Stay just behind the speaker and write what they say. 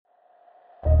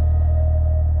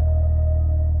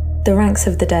The ranks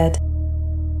of the dead.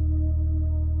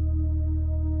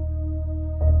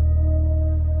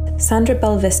 Sandra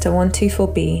Belvista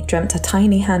 124B dreamt a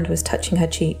tiny hand was touching her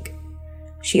cheek.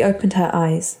 She opened her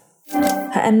eyes.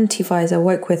 Her enmity visor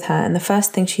woke with her, and the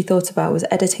first thing she thought about was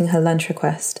editing her lunch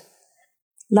request.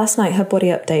 Last night her body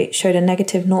update showed a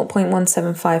negative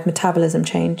 0.175 metabolism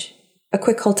change. A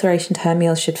quick alteration to her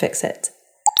meals should fix it.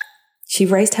 She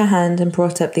raised her hand and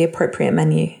brought up the appropriate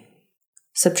menu.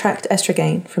 Subtract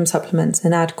estrogen from supplements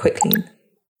and add quicklime.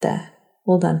 There,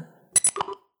 all done.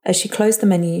 As she closed the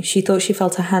menu, she thought she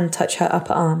felt a hand touch her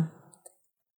upper arm.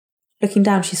 Looking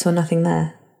down, she saw nothing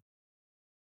there.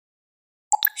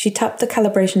 She tapped the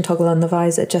calibration toggle on the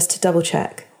visor just to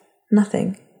double-check.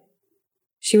 Nothing.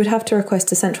 She would have to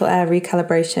request a central air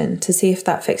recalibration to see if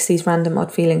that fixed these random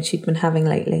odd feelings she'd been having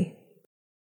lately.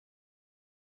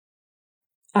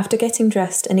 After getting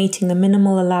dressed and eating the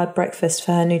minimal allowed breakfast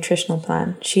for her nutritional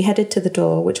plan, she headed to the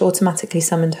door, which automatically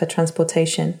summoned her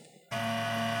transportation.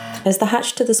 As the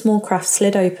hatch to the small craft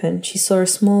slid open, she saw a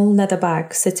small leather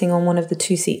bag sitting on one of the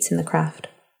 2 seats in the craft.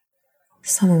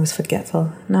 Someone was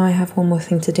forgetful. Now I have one more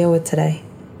thing to deal with today,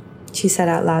 she said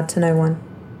out loud to no one.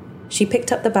 She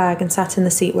picked up the bag and sat in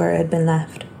the seat where it had been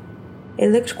left. It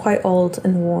looked quite old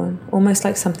and worn, almost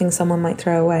like something someone might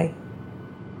throw away.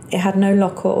 It had no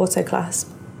lock or autoclasp,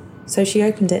 so she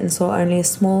opened it and saw only a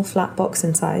small flat box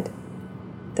inside.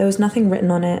 There was nothing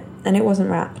written on it, and it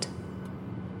wasn't wrapped.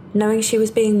 Knowing she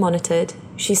was being monitored,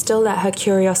 she still let her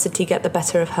curiosity get the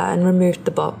better of her and removed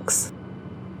the box.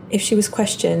 If she was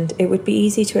questioned, it would be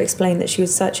easy to explain that she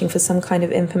was searching for some kind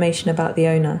of information about the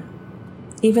owner,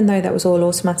 even though that was all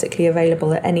automatically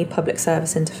available at any public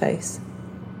service interface.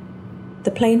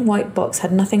 The plain white box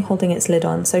had nothing holding its lid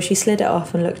on, so she slid it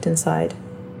off and looked inside.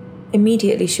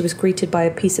 Immediately she was greeted by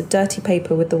a piece of dirty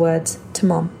paper with the words, "To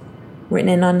Mom," written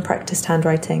in unpracticed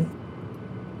handwriting.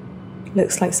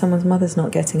 Looks like someone's mother's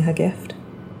not getting her gift,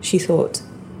 she thought.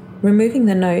 Removing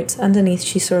the note, underneath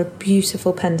she saw a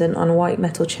beautiful pendant on a white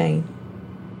metal chain.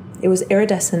 It was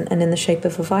iridescent and in the shape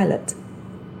of a violet.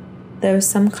 There was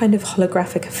some kind of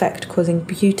holographic effect causing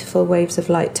beautiful waves of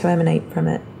light to emanate from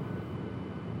it.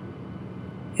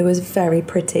 It was very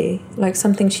pretty, like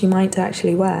something she might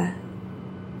actually wear.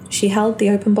 She held the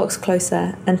open box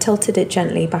closer and tilted it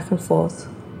gently back and forth,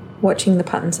 watching the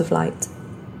patterns of light.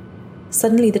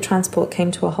 Suddenly the transport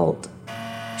came to a halt.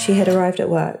 She had arrived at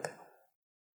work.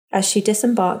 As she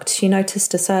disembarked, she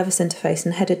noticed a service interface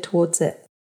and headed towards it.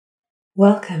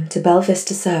 "Welcome to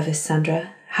Belvista Service, Sandra.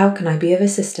 How can I be of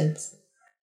assistance?"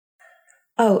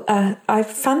 I've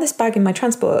found this bag in my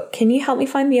transport. Can you help me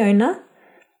find the owner?"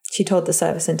 she told the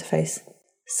service interface.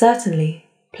 "Certainly.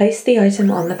 Place the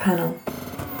item on the panel."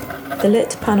 The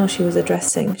lit panel she was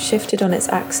addressing shifted on its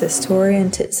axis to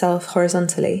orient itself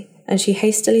horizontally, and she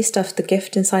hastily stuffed the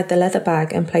gift inside the leather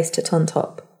bag and placed it on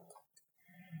top.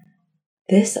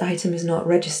 "This item is not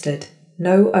registered.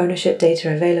 No ownership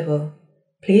data available.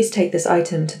 Please take this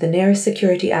item to the nearest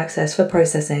security access for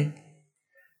processing."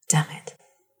 "Damn it,"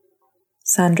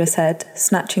 Sandra said,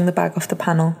 snatching the bag off the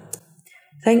panel.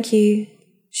 "Thank you,"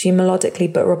 she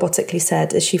melodically but robotically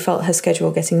said as she felt her schedule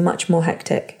getting much more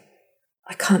hectic.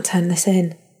 "I can't turn this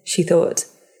in," she thought.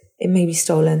 "It may be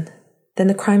stolen. Then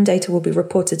the crime data will be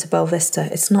reported to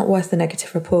Belvista. It's not worth the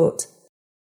negative report."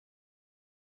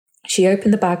 She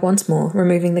opened the bag once more,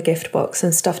 removing the gift box,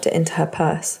 and stuffed it into her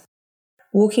purse.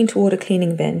 Walking toward a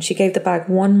cleaning bin, she gave the bag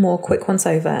one more quick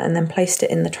once-over and then placed it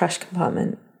in the trash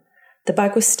compartment. The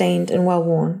bag was stained and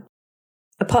well-worn.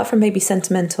 Apart from maybe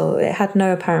sentimental, it had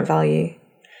no apparent value.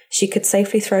 She could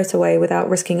safely throw it away without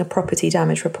risking a property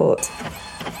damage report.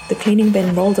 The cleaning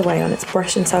bin rolled away on its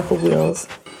brush and circle wheels,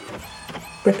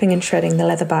 ripping and shredding the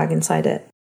leather bag inside it.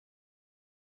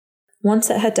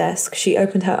 Once at her desk, she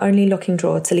opened her only locking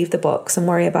drawer to leave the box and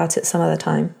worry about it some other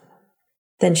time.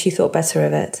 Then she thought better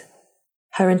of it.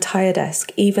 Her entire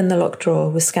desk, even the locked drawer,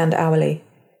 was scanned hourly.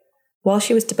 While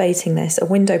she was debating this, a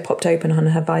window popped open on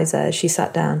her visor as she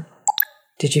sat down.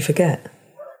 "Did you forget?"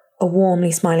 a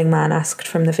warmly smiling man asked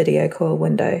from the video call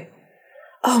window.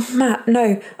 "Oh, Matt,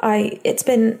 no, it's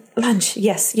been lunch.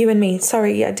 Yes, you and me.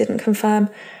 Sorry, I didn't confirm.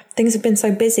 Things have been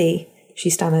so busy," she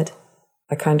stammered.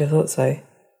 "I kind of thought so.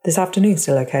 This afternoon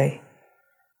still okay?"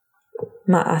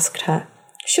 Matt asked her.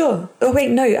 "Sure. Oh,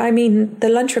 wait, no, I mean, the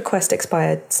lunch request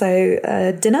expired, so,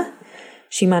 dinner?"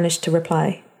 she managed to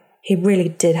reply. He really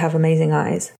did have amazing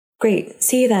eyes. "Great,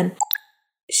 see you then."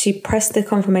 She pressed the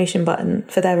confirmation button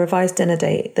for their revised dinner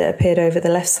date that appeared over the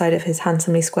left side of his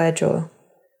handsomely square jaw.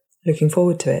 "Looking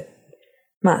forward to it,"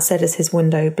 Matt said as his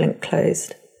window blinked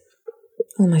closed.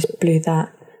 Almost blew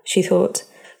that, she thought.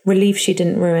 relieved she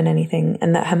didn't ruin anything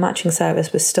and that her matching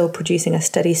service was still producing a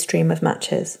steady stream of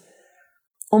matches.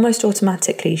 Almost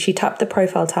automatically, she tapped the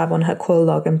profile tab on her call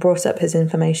log and brought up his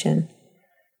information.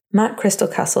 Matt Crystal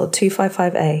Castle,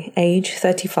 255A, age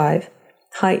 35,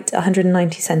 height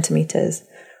 190 centimetres,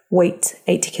 weight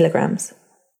 80 kilograms.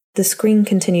 The screen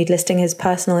continued listing his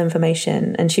personal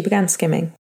information and she began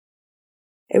skimming.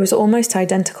 It was almost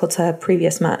identical to her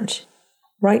previous match,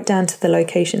 right down to the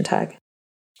location tag.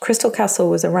 Crystal Castle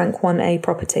was a rank 1A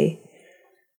property.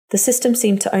 The system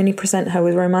seemed to only present her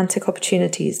with romantic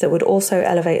opportunities that would also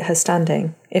elevate her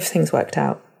standing, if things worked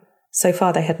out. So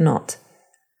far they had not.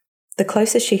 The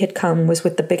closest she had come was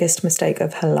with the biggest mistake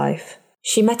of her life.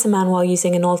 She met a man while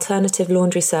using an alternative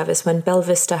laundry service when Belle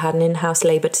Vista had an in-house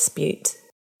labour dispute.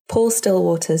 Paul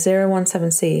Stillwater,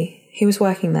 017C, he was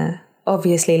working there,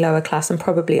 obviously lower class and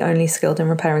probably only skilled in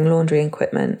repairing laundry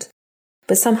equipment.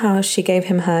 But somehow she gave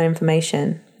him her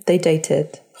information. They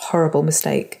dated. Horrible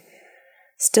mistake.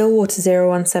 Stillwater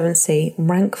 017C,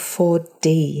 rank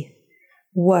 4D.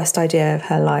 Worst idea of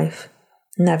her life.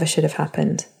 Never should have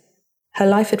happened. Her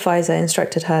life advisor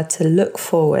instructed her to look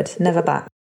forward, never back.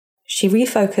 She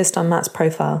refocused on Matt's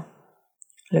profile.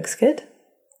 Looks good.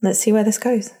 Let's see where this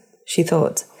goes, she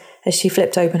thought, as she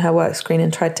flipped open her work screen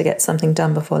and tried to get something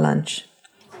done before lunch.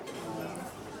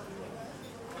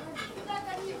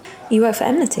 You work for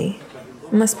Enmity?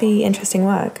 Must be interesting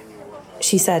work,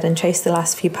 she said and chased the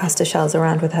last few pasta shells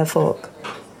around with her fork.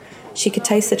 She could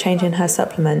taste the change in her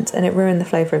supplement and it ruined the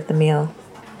flavour of the meal.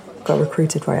 Got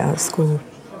recruited right out of school.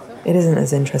 It isn't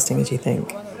as interesting as you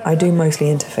think. I do mostly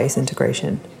interface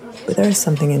integration, but there is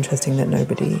something interesting that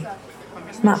nobody...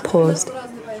 Matt paused.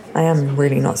 I am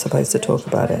really not supposed to talk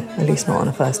about it, at least not on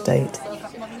a first date.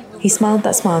 He smiled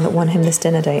that smile that won him this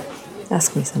dinner date.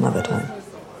 Ask me some other time.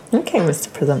 Okay,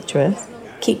 Mr. Presumptuous.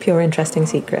 Keep your interesting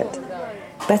secret.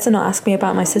 Better not ask me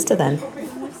about my sister then.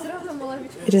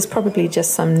 It is probably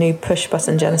just some new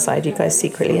push-button genocide you guys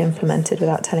secretly implemented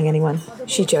without telling anyone,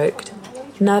 she joked,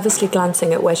 nervously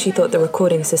glancing at where she thought the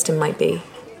recording system might be.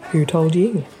 Who told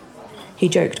you? He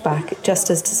joked back, just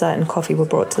as dessert and coffee were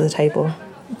brought to the table.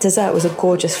 Dessert was a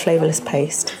gorgeous, flavourless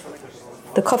paste.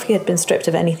 The coffee had been stripped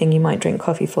of anything you might drink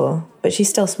coffee for, but she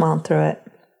still smiled through it.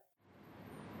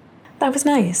 That was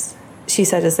nice, she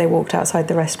said as they walked outside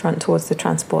the restaurant towards the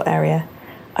transport area.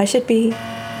 I should be...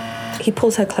 He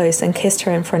pulled her close and kissed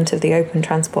her in front of the open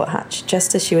transport hatch,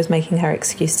 just as she was making her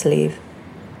excuse to leave.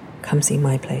 Come see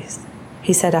my place,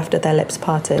 he said after their lips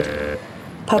parted.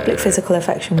 Public physical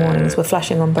affection warnings were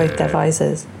flashing on both their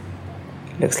visors.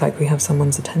 Looks like we have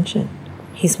someone's attention.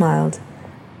 He smiled.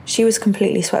 She was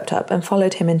completely swept up and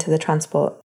followed him into the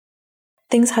transport.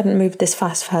 Things hadn't moved this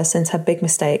fast for her since her big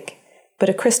mistake, but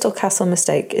a Crystal Castle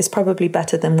mistake is probably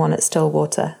better than one at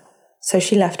Stillwater, so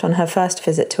she left on her first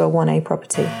visit to a 1A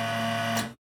property.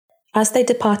 As they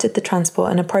departed the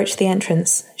transport and approached the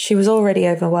entrance, she was already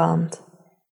overwhelmed.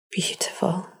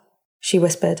 Beautiful, she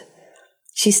whispered.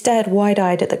 She stared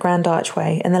wide-eyed at the grand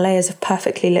archway and the layers of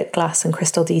perfectly lit glass and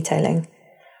crystal detailing.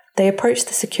 They approached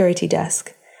the security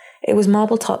desk. It was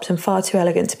marble-topped and far too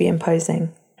elegant to be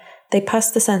imposing. They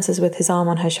passed the sensors with his arm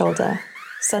on her shoulder.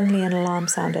 Suddenly an alarm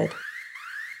sounded.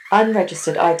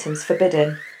 Unregistered items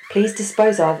forbidden. Please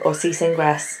dispose of or cease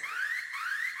ingress.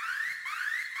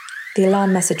 The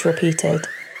alarm message repeated.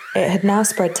 It had now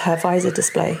spread to her visor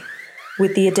display,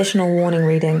 with the additional warning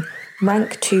reading,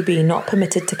 Rank 2B not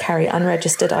permitted to carry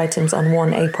unregistered items on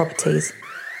 1A properties.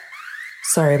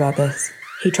 Sorry about this.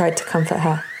 He tried to comfort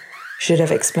her. Should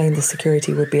have explained the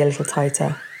security would be a little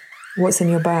tighter. What's in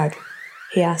your bag?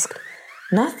 He asked.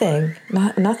 Nothing.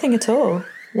 Nothing at all.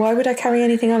 Why would I carry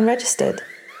anything unregistered?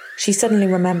 She suddenly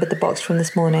remembered the box from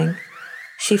this morning.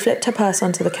 She flipped her purse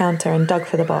onto the counter and dug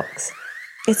for the box.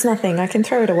 It's nothing, I can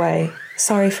throw it away.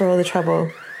 Sorry for all the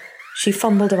trouble. She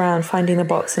fumbled around finding the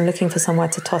box and looking for somewhere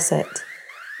to toss it.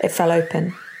 It fell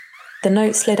open. The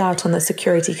note slid out on the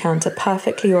security counter,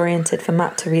 perfectly oriented for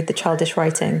Matt to read the childish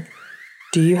writing.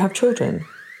 Do you have children?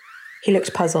 He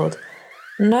looked puzzled.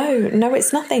 No,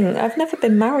 it's nothing. I've never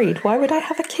been married. Why would I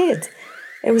have a kid?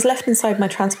 It was left inside my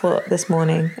transport this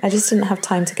morning. I just didn't have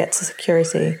time to get to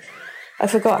security. I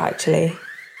forgot, actually.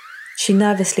 She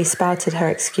nervously spouted her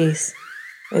excuse.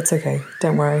 It's okay,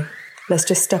 don't worry. Let's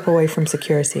just step away from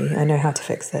security. I know how to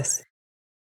fix this.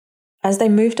 As they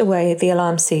moved away, the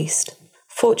alarm ceased.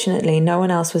 Fortunately, no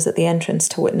one else was at the entrance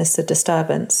to witness the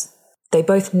disturbance. They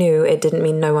both knew it didn't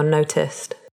mean no one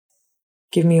noticed.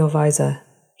 Give me your visor,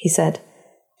 he said.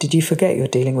 Did you forget you're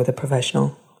dealing with a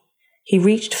professional? He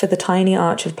reached for the tiny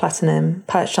arch of platinum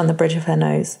perched on the bridge of her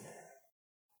nose.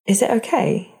 Is it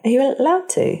okay? Are you allowed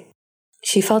to?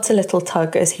 She felt a little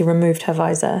tug as he removed her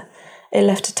visor. It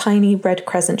left a tiny red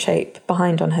crescent shape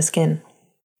behind on her skin.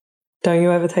 "Don't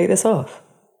you ever take this off?"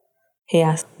 he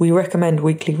asked. "We recommend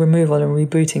weekly removal and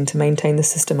rebooting to maintain the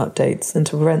system updates and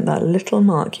to prevent that little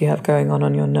mark you have going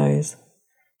on your nose."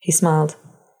 He smiled.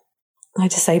 "I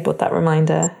disabled that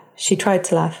reminder." She tried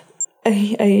to laugh. Are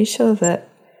you sure that...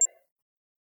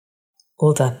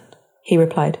 "All done," he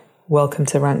replied. "Welcome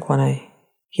to rank 1A,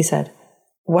 he said.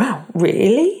 "Wow,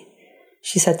 really?"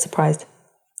 she said, surprised.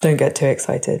 "Don't get too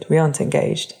excited. We aren't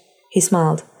engaged." He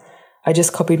smiled. "I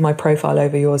just copied my profile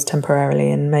over yours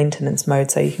temporarily in maintenance mode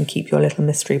so you can keep your little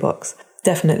mystery box.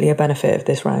 Definitely a benefit of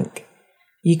this rank.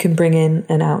 You can bring in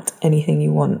and out anything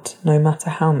you want, no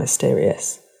matter how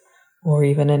mysterious. Or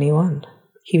even anyone."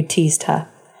 He teased her.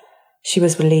 She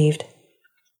was relieved.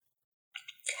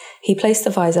 He placed the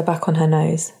visor back on her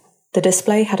nose. The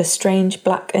display had a strange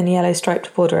black and yellow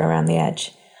striped border around the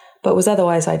edge, but was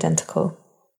otherwise identical.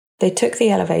 They took the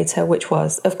elevator, which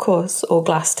was, of course, all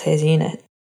glass to his unit.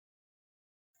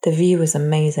 The view was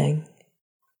amazing.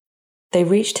 They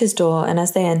reached his door, and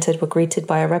as they entered were greeted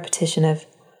by a repetition of,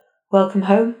 "Welcome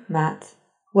home, Matt.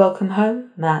 Welcome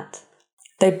home, Matt."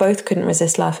 They both couldn't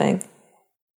resist laughing.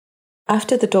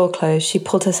 After the door closed, she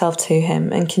pulled herself to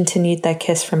him and continued their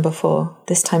kiss from before,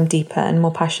 this time deeper and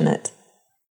more passionate.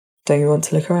 "Don't you want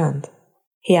to look around?"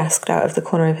 he asked out of the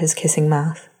corner of his kissing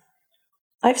mouth.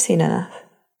 "I've seen enough,"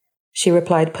 she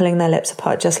replied, pulling their lips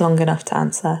apart just long enough to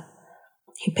answer.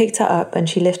 He picked her up and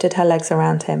she lifted her legs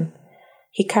around him.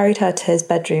 He carried her to his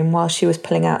bedroom while she was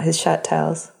pulling out his shirt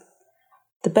tails.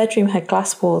 The bedroom had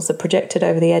glass walls that projected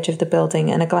over the edge of the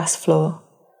building and a glass floor.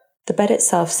 The bed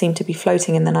itself seemed to be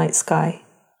floating in the night sky.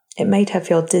 It made her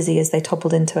feel dizzy as they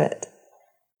toppled into it.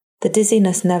 The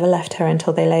dizziness never left her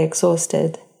until they lay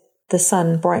exhausted. The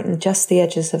sun brightened just the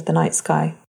edges of the night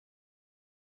sky.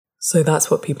 "So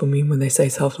that's what people mean when they say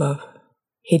self-love,"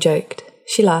 he joked.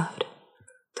 She laughed.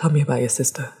 "Tell me about your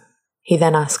sister," he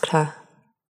then asked her.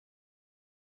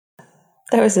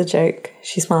 "That was a joke,"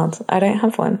 she smiled. "I don't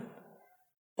have one."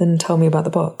 "Then tell me about the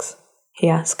box," he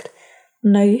asked.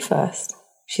 "No, you first,"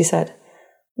 she said.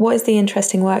 "What is the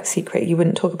interesting work secret you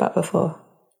wouldn't talk about before?"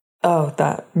 "Oh,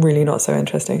 that really not so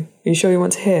interesting. Are you sure you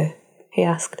want to hear?" he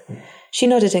asked. She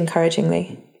nodded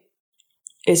encouragingly.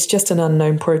 "It's just an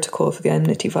unknown protocol for the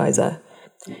Enmity Visor.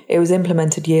 It was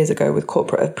implemented years ago with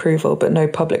corporate approval but no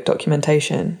public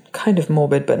documentation. Kind of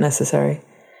morbid but necessary.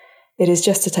 It is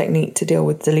just a technique to deal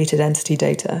with deleted entity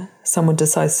data. Someone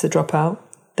decides to drop out,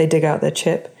 they dig out their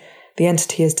chip, the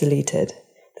entity is deleted.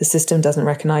 The system doesn't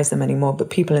recognize them anymore, but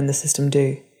people in the system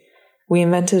do. We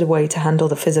invented a way to handle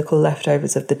the physical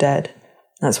leftovers of the dead.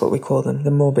 That's what we call them,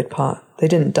 the morbid part. They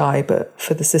didn't die, but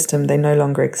for the system, they no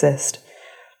longer exist.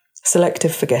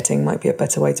 Selective forgetting might be a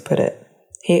better way to put it,"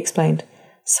 he explained.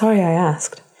 "Sorry I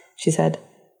asked," she said.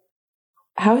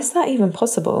 "How is that even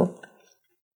possible?"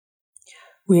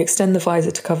 "We extend the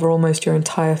visor to cover almost your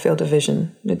entire field of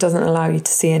vision. It doesn't allow you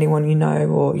to see anyone you know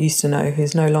or used to know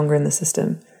who's no longer in the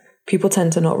system. People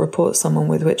tend to not report someone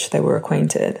with which they were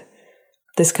acquainted.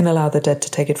 This can allow the dead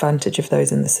to take advantage of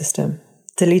those in the system.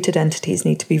 Deleted entities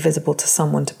need to be visible to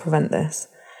someone to prevent this.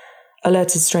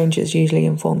 Alerted strangers usually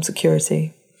inform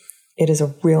security. It is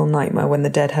a real nightmare when the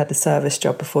dead had a service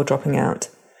job before dropping out.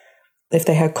 If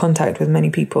they had contact with many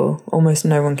people, almost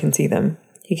no one can see them,"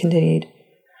 he continued.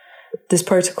 "This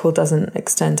protocol doesn't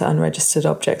extend to unregistered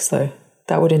objects, though.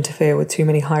 That would interfere with too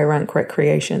many high-rank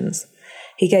recreations."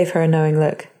 He gave her a knowing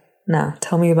look. "Now,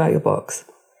 tell me about your box."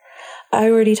 "I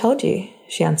already told you,"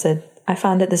 she answered. "I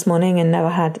found it this morning and never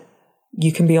had..."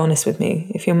 "You can be honest with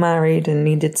me. If you're married and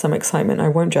needed some excitement, I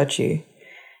won't judge you."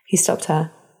 He stopped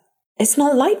her. "It's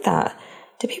not like that.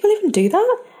 Do people even do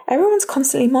that? Everyone's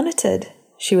constantly monitored."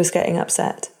 She was getting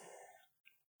upset.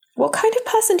 "What kind of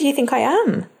person do you think I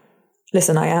am?"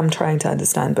 "Listen, I am trying to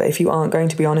understand, but if you aren't going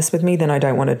to be honest with me, then I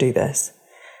don't want to do this."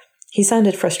 He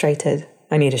sounded frustrated.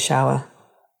 "I need a shower,"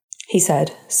 he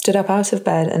said, stood up out of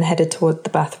bed and headed toward the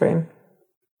bathroom.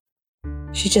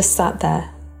 She just sat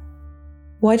there.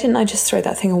 Why didn't I just throw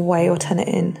that thing away or turn it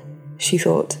in? She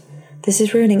thought. This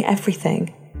is ruining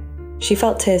everything. She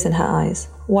felt tears in her eyes.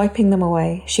 Wiping them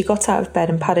away, she got out of bed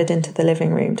and padded into the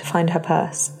living room to find her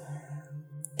purse.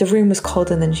 The room was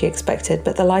colder than she expected,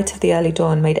 but the light of the early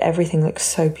dawn made everything look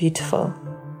so beautiful.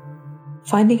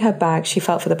 Finding her bag, she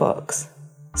felt for the box,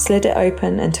 slid it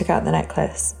open and took out the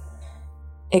necklace.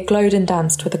 It glowed and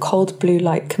danced with a cold blue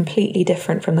light completely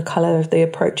different from the colour of the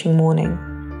approaching morning.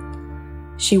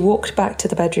 She walked back to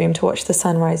the bedroom to watch the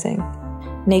sun rising.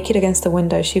 Naked against the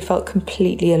window, she felt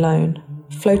completely alone,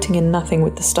 floating in nothing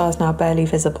with the stars now barely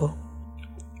visible.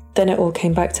 Then it all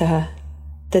came back to her.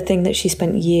 The thing that she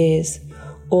spent years,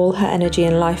 All her energy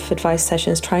and life advice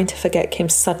sessions trying to forget came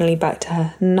suddenly back to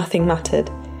her. Nothing mattered.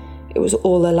 It was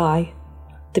all a lie.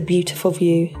 The beautiful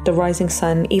view, the rising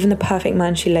sun, even the perfect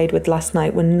man she laid with last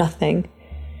night were nothing.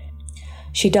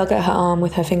 She dug at her arm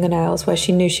with her fingernails where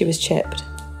she knew she was chipped.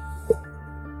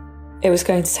 It was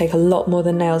going to take a lot more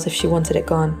than nails if she wanted it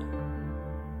gone.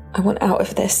 "I want out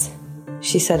of this,"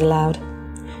 she said aloud.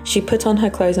 She put on her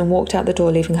clothes and walked out the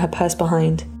door, leaving her purse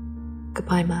behind.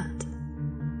 "Goodbye, Matt,"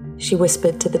 she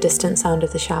whispered to the distant sound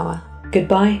of the shower.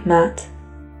 "Goodbye, Matt,"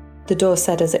 the door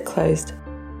said as it closed.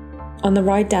 On the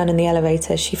ride down in the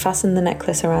elevator, she fastened the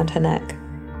necklace around her neck.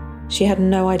 She had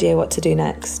no idea what to do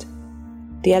next.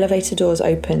 The elevator doors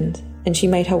opened, and she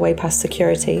made her way past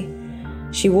security.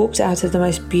 She walked out of the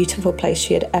most beautiful place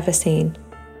she had ever seen.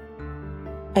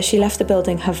 As she left the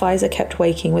building, her visor kept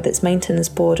waking with its maintenance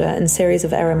border and series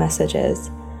of error messages.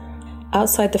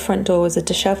 Outside the front door was a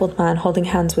disheveled man holding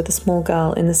hands with a small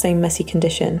girl in the same messy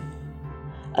condition.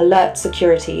 "Alert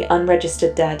security,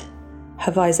 unregistered dead."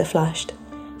 Her visor flashed.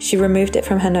 She removed it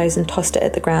from her nose and tossed it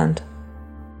at the ground.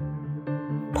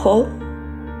 "Paul?"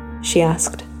 she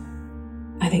asked.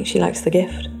 "I think she likes the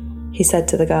gift," he said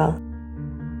to the girl.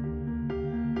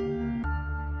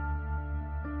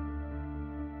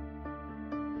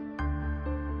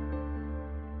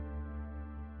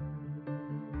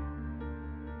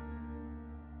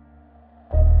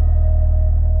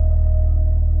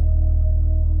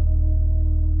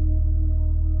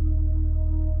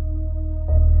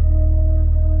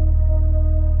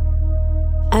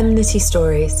 Enmity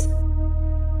Stories.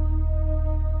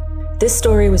 This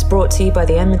story was brought to you by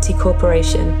the Enmity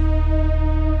Corporation.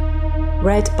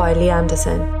 Read by Lee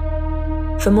Anderson.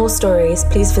 For more stories,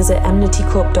 please visit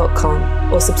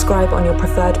enmitycorp.com or subscribe on your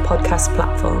preferred podcast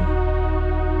platform.